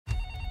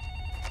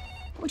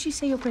What would you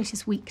say your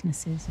greatest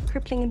weakness is?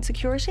 Crippling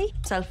insecurity,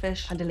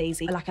 selfish, and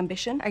lazy. I lack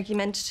ambition,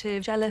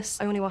 argumentative, jealous.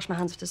 I only wash my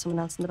hands if there's someone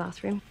else in the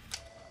bathroom.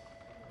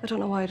 I don't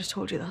know why I just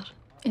told you that.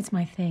 It's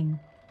my thing.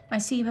 I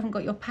see you haven't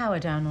got your power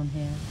down on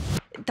here.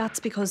 That's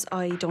because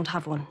I don't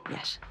have one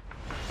yet.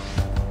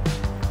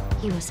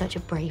 You are such a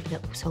brave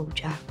little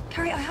soldier.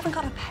 Carrie, I haven't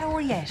got a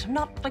power yet. I'm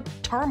not, like,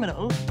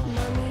 terminal.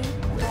 Mommy,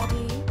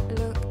 Daddy,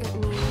 look at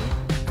me.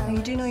 Now,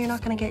 you do know you're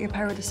not going to get your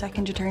power the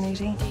second you turn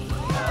 18?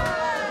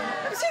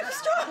 I'm super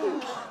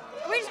strong!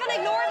 We're just going to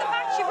ignore the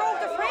fact she broke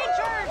the fridge,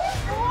 or...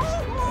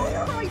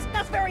 Oh, Christ,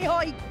 that's very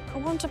high. I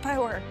want a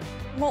power.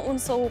 I want one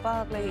so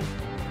badly.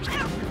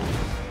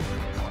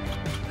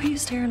 Are you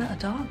staring at a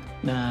dog?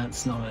 Nah,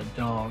 it's not a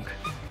dog.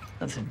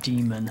 That's a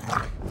demon.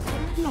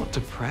 I'm not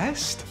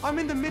depressed. I'm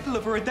in the middle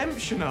of a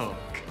redemption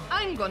arc.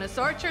 I'm gonna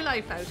sort your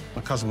life out.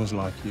 My cousin was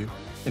like you,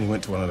 and he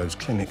went to one of those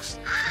clinics.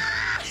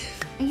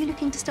 Are you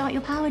looking to start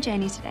your power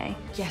journey today?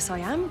 Yes, I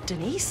am,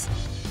 Denise.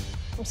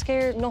 I'm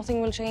scared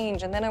nothing will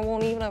change, and then I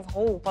won't even have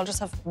hope. I'll just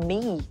have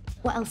me.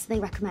 What else do they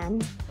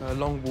recommend?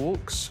 Long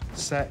walks,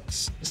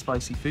 sex,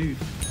 spicy food.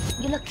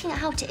 You're looking at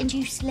how to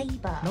induce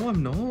labour. No,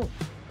 I'm not.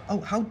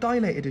 Oh, how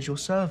dilated is your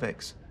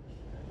cervix?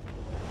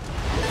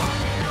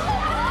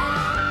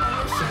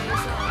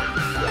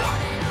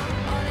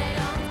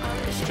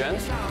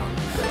 Gents?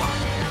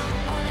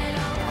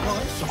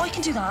 I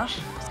can do that.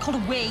 It's called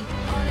a wig.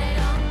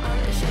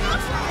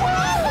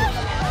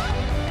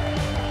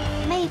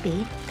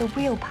 Maybe the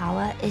real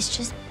power is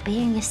just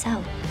being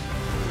yourself.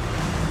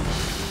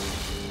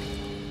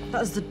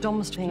 That is the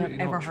dumbest thing I've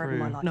ever heard in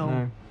my life.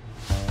 No.